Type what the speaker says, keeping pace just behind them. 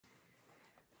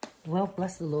Well,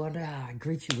 bless the Lord. I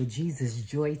greet you with Jesus'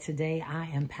 joy today. I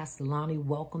am Pastor Lonnie.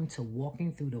 Welcome to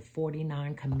Walking Through the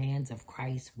 49 Commands of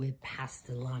Christ with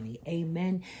Pastor Lonnie.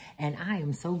 Amen. And I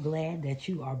am so glad that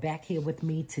you are back here with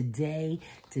me today.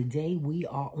 Today we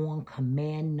are on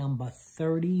command number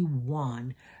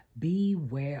 31.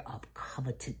 Beware of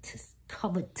covetousness.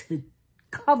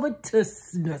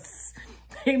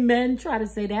 Amen. Try to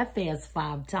say that fast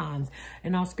 5 times.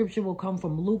 And our scripture will come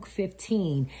from Luke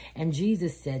 15. And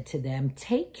Jesus said to them,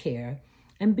 take care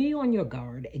and be on your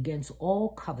guard against all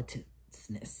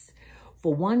covetousness.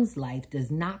 For one's life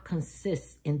does not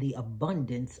consist in the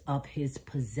abundance of his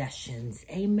possessions.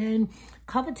 Amen.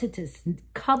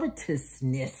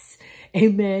 Covetousness,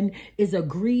 amen, is a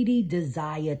greedy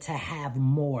desire to have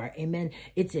more. Amen.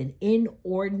 It's an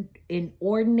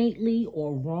inordinately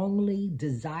or wrongly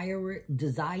desire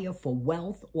for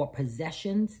wealth or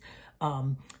possessions.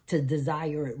 To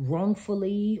desire it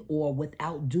wrongfully or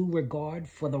without due regard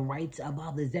for the rights of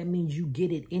others. That means you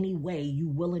get it anyway. You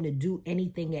willing to do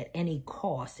anything at any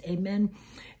cost. Amen.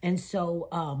 And so,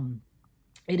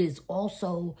 it is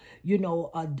also,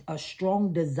 a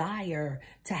strong desire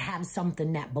to have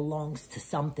something that belongs to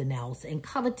something else. And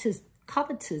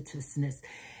covetousness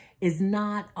is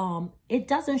not, it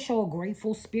doesn't show a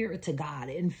grateful spirit to God.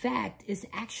 In fact, it's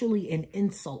actually an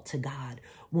insult to God.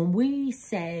 When we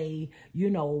say,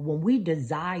 when we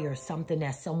desire something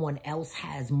that someone else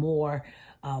has more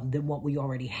than what we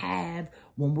already have,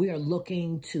 when we are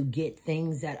looking to get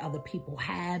things that other people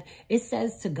have, it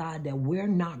says to God that we're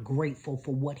not grateful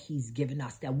for what he's given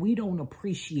us, that we don't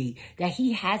appreciate, that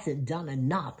he hasn't done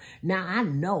enough. Now, I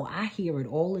know I hear it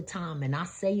all the time, and I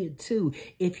say it too.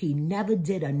 If he never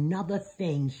did another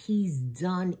thing, he's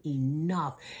done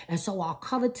enough. And so our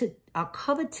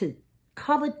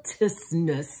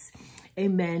covetousness,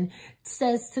 amen,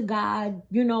 says to God,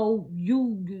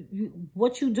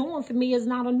 what you doing for me is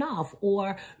not enough,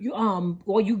 or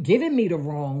you giving me the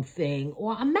wrong thing.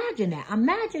 Or imagine that.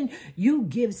 Imagine you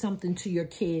give something to your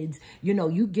kids,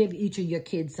 you give each of your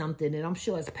kids something, and I'm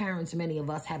sure as parents, many of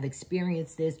us have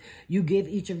experienced this. You give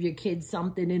each of your kids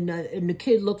something, and the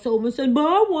kid looks over and says, but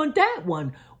I want that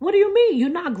one. What do you mean? You're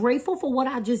not grateful for what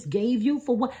I just gave you?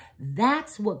 For what?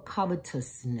 That's what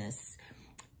covetousness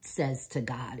says to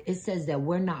God. It says that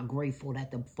we're not grateful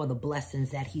for the blessings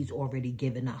that he's already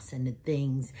given us and the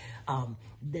things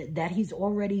that he's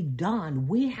already done.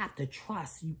 We have to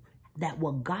trust that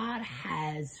what God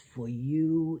has for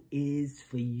you is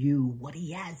for you. What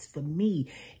he has for me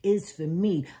is for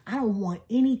me. I don't want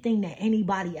anything that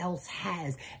anybody else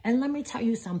has. And let me tell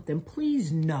you something.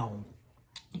 Please know,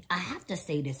 I have to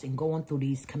say this in going through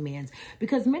these commands,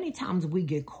 because many times we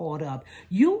get caught up.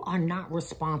 You are not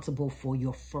responsible for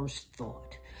your first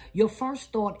thought. Your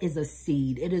first thought is a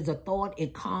seed. It is a thought.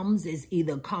 It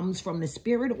either comes from the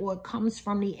spirit or it comes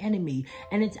from the enemy.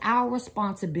 And it's our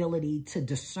responsibility to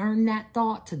discern that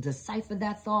thought, to decipher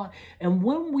that thought. And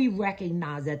when we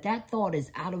recognize that that thought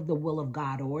is out of the will of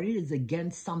God, or it is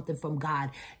against something from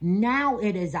God, now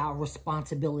it is our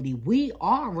responsibility. We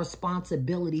are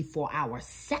responsibility for our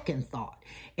second thought.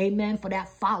 Amen. For that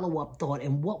follow-up thought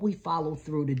and what we follow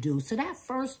through to do. So that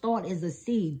first thought is a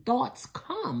seed. Thoughts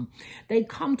come. They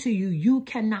come to you. You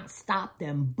cannot stop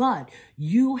them, but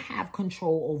you have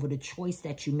control over the choice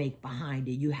that you make behind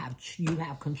it. You have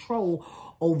control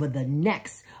over the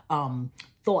next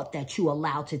thought that you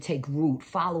allow to take root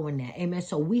following that. Amen.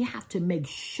 So we have to make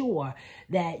sure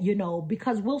that,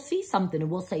 because we'll see something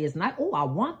and we'll say it's not, oh, I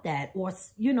want that, or,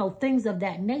 things of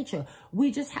that nature.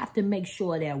 We just have to make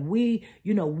sure that we,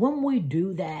 when we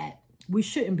do that, we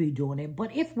shouldn't be doing it.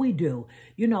 But if we do,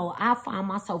 I find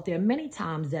myself there many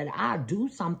times that I do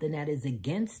something that is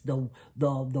against the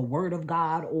word of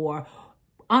God, or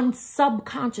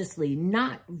subconsciously,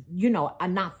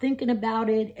 I'm not thinking about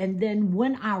it. And then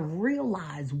when I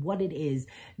realize what it is,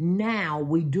 now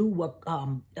we do what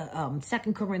 2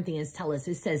 Corinthians tell us.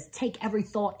 It says, take every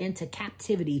thought into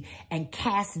captivity and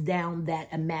cast down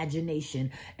that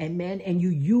imagination. Amen. And you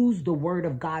use the word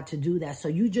of God to do that. So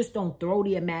you just don't throw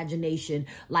the imagination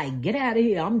like, get out of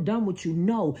here, I'm done with you.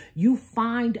 No, you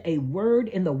find a word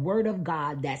in the word of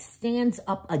God that stands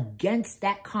up against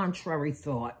that contrary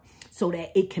thought, so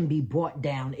that it can be brought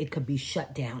down. It could be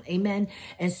shut down. Amen.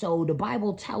 And so the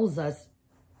Bible tells us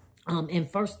in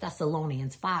 1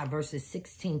 Thessalonians 5, verses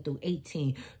 16 through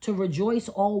 18, to rejoice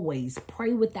always,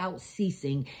 pray without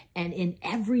ceasing, and in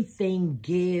everything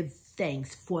give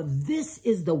thanks. For this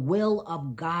is the will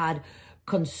of God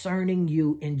concerning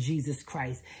you in Jesus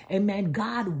Christ. Amen.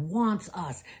 God wants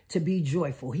us to be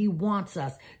joyful. He wants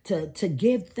us to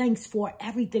give thanks for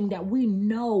everything that we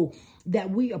know that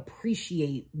we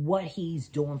appreciate what he's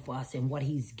doing for us and what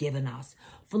he's given us.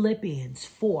 Philippians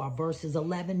 4 verses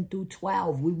 11 through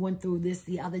 12. We went through this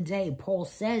the other day. Paul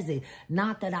says it,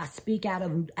 not that I speak out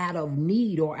of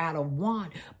need or out of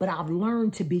want, but I've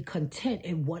learned to be content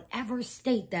in whatever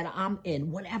state that I'm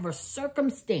in, whatever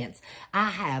circumstance I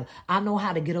have. I know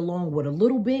how to get along with a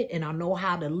little bit, and I know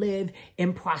how to live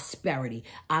in prosperity.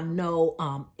 I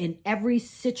know in every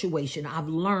situation, I've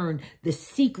learned the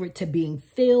secret to being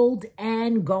filled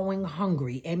and going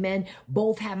hungry. Amen.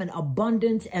 Both having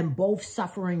abundance and both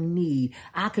suffering need.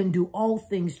 I can do all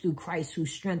things through Christ who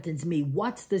strengthens me.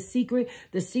 What's the secret?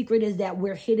 The secret is that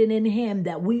we're hidden in him,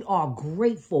 that we are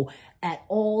grateful at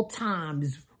all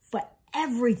times for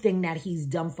everything that he's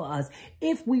done for us.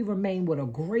 If we remain with a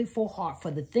grateful heart for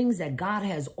the things that God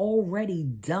has already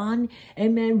done,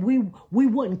 amen, we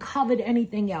wouldn't covet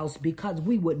anything else, because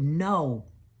we would know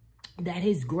that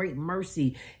his great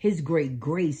mercy, his great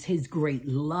grace, his great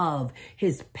love,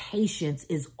 his patience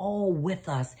is all with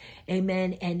us.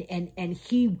 Amen. And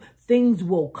things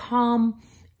will come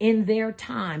in their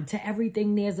time. To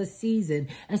everything, there's a season.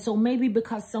 And so maybe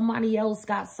because somebody else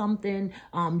got something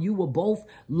you were both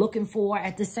looking for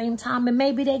at the same time, and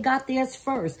maybe they got theirs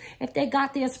first. If they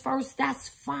got theirs first, that's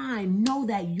fine. Know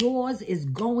that yours is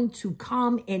going to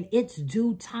come in its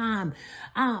due time.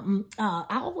 I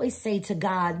always say to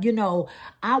God,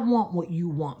 I want what you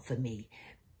want for me.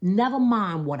 Never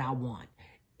mind what I want.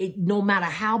 No matter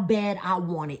how bad I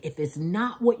want it, if it's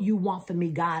not what you want for me,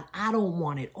 God, I don't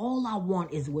want it. All I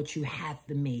want is what you have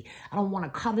for me. I don't want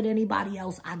to covet anybody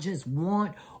else. I just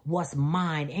want what's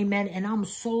mine. Amen. And I'm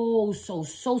so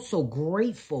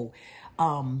grateful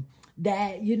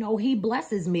that, he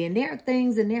blesses me. And there are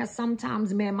things, and there are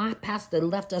sometimes, man, my pastor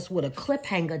left us with a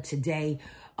cliffhanger today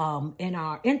in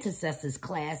our intercessors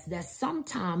class, that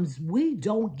sometimes we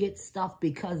don't get stuff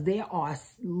because there are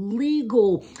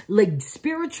spiritual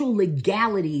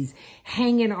legalities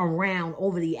hanging around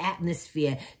over the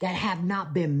atmosphere that have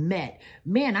not been met.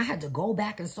 Man, I had to go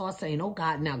back and start saying, oh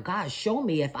God, now God, show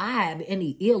me if I have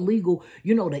any illegal,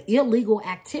 the illegal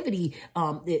activity,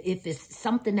 if it's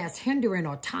something that's hindering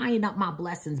or tying up my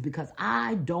blessings, because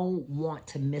I don't want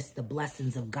to miss the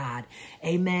blessings of God.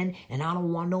 Amen. And I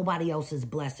don't want nobody else's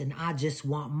blessing. I just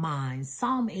want mine.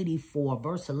 Psalm 84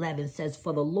 verse 11 says,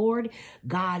 for the Lord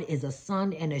God is a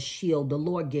sun and a shield. The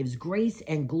Lord gives grace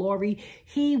and glory.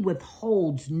 He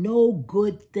withholds no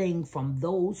good thing from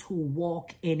those who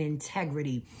walk in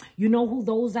integrity. You know who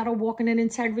those that are walking in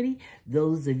integrity?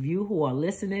 Those of you who are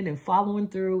listening and following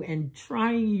through and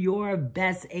trying your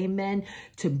best, amen,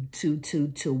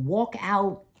 to walk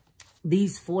out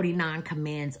these 49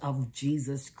 commands of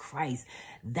Jesus Christ.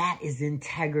 That is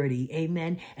integrity.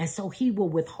 Amen. And so he will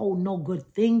withhold no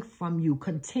good thing from you.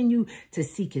 Continue to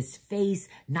seek his face,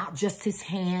 not just his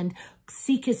hand.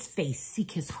 Seek his face,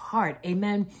 seek his heart.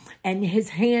 Amen. And his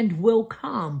hand will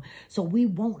come. So we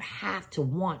won't have to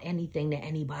want anything that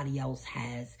anybody else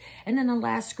has. And then the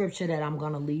last scripture that I'm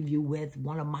going to leave you with,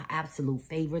 one of my absolute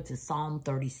favorites, is Psalm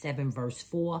 37 verse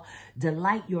 4.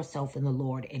 Delight yourself in the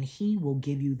Lord, and he will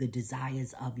give you the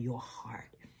desires of your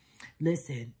heart.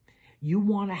 Listen. You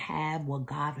want to have what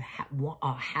God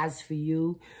has for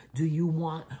you? Do you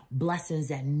want blessings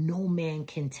that no man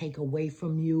can take away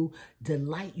from you?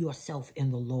 Delight yourself in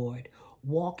the Lord.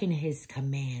 Walk in his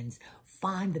commands.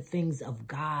 Find the things of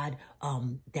God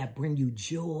that bring you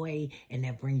joy and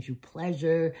that brings you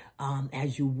pleasure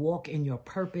as you walk in your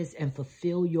purpose and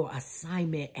fulfill your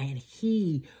assignment. And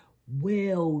he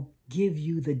will give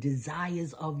you the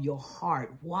desires of your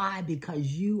heart. Why?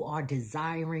 Because you are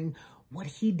desiring what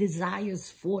he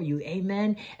desires for you.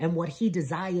 Amen. And what he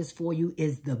desires for you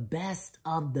is the best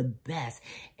of the best.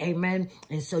 Amen.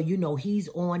 And so, he's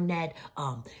on that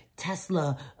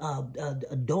Tesla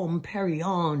Dome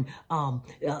Perignon,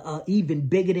 even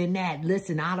bigger than that.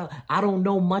 Listen, I don't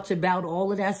know much about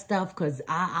all of that stuff, because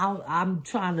I'm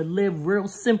trying to live real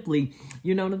simply.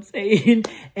 You know what I'm saying?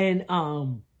 And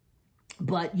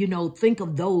but think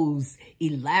of those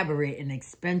elaborate and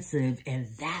expensive, and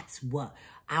that's what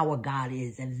our God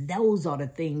is. And those are the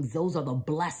things, those are the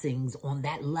blessings on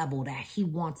that level that he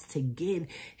wants to give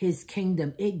his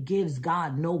kingdom. It gives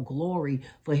God no glory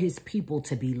for his people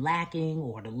to be lacking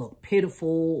or to look pitiful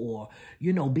or,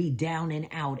 be down and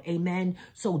out. Amen.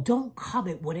 So don't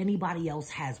covet what anybody else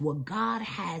has. What God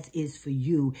has is for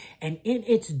you. And in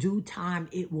its due time,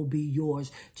 it will be yours.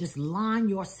 Just line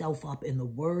yourself up in the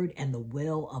word and the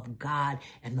will of God,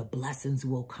 and the blessings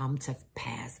will come to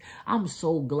pass. I'm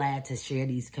so glad to share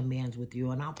these commands with you,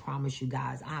 and I promise you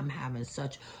guys, I'm having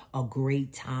such a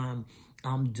great time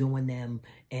doing them,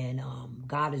 and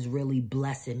God is really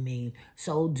blessing me.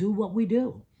 So do what we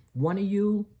do. one of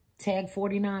you tag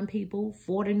 49 people,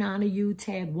 49 of you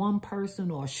tag one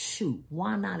person, or shoot,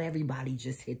 why not everybody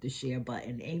just hit the share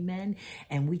button? Amen.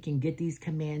 And we can get these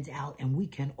commands out, and we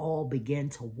can all begin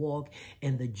to walk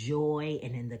in the joy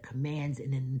and in the commands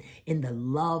and in the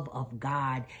love of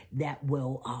God that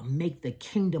will make the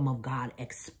kingdom of God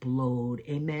explode.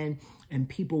 Amen. And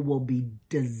people will be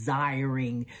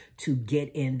desiring to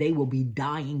get in. They will be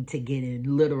dying to get in,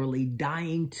 literally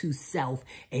dying to self.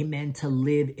 Amen. To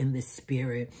live in the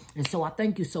spirit. And so I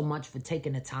thank you so much for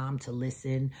taking the time to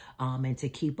listen and to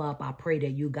keep up. I pray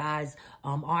that you guys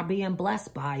are being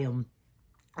blessed by them.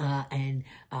 And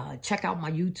check out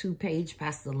my YouTube page,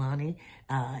 Pastor Lonnie,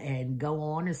 and go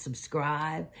on and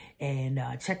subscribe, and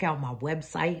check out my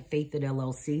website,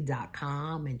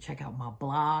 faithitllc.com, and check out my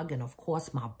blog, and of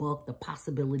course my book, The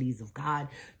Possibilities of God,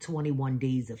 21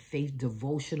 Days of Faith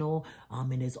Devotional.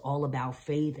 And it's all about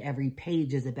faith. Every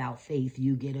page is about faith.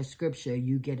 You get a scripture,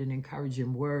 you get an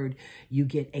encouraging word, you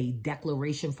get a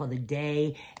declaration for the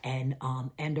day, and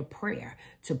a prayer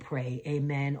to pray,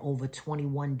 amen, over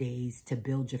 21 days to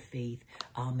build your faith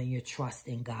and your trust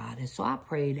in God. And so I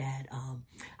pray that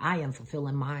I am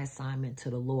fulfilling my assignment to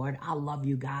the Lord. I love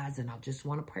you guys, and I just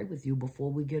want to pray with you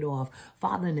before we get off.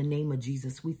 Father, in the name of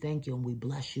Jesus, we thank you and we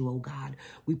bless you, oh God.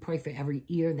 We pray for every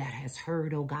ear that has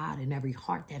heard, oh God, and every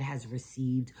heart that has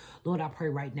received. Lord, I pray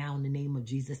right now in the name of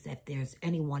Jesus that there's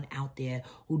anyone out there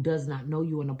who does not know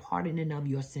you and the pardoning of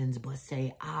your sins, but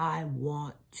say, I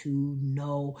want to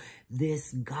know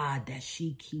this God that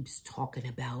she keeps talking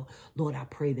about. Lord, I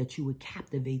pray that you would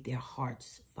captivate their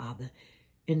hearts, Father,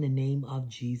 in the name of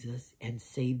Jesus, and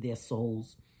save their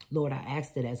souls. Lord, I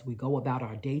ask that as we go about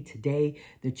our day today,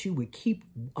 that you would keep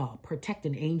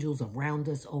protecting angels around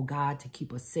us, oh God, to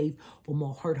keep us safe from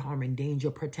all hurt, harm, and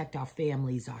danger. Protect our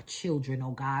families, our children,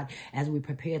 oh God, as we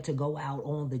prepare to go out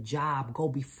on the job. Go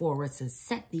before us and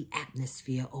set the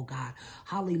atmosphere, oh God.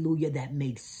 Hallelujah, that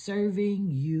makes serving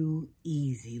you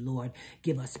easy, Lord.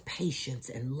 Give us patience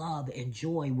and love and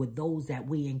joy with those that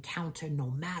we encounter,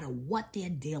 no matter what they're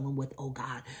dealing with, oh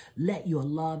God. Let your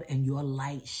love and your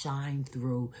light shine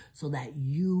through, so that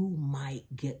you might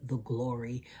get the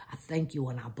glory. I thank you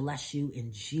and I bless you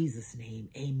in Jesus' name.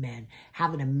 Amen.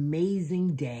 Have an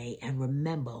amazing day. And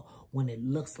remember, when it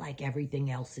looks like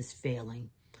everything else is failing,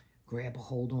 grab a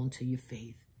hold on to your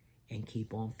faith and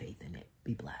keep on faith in it.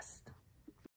 Be blessed.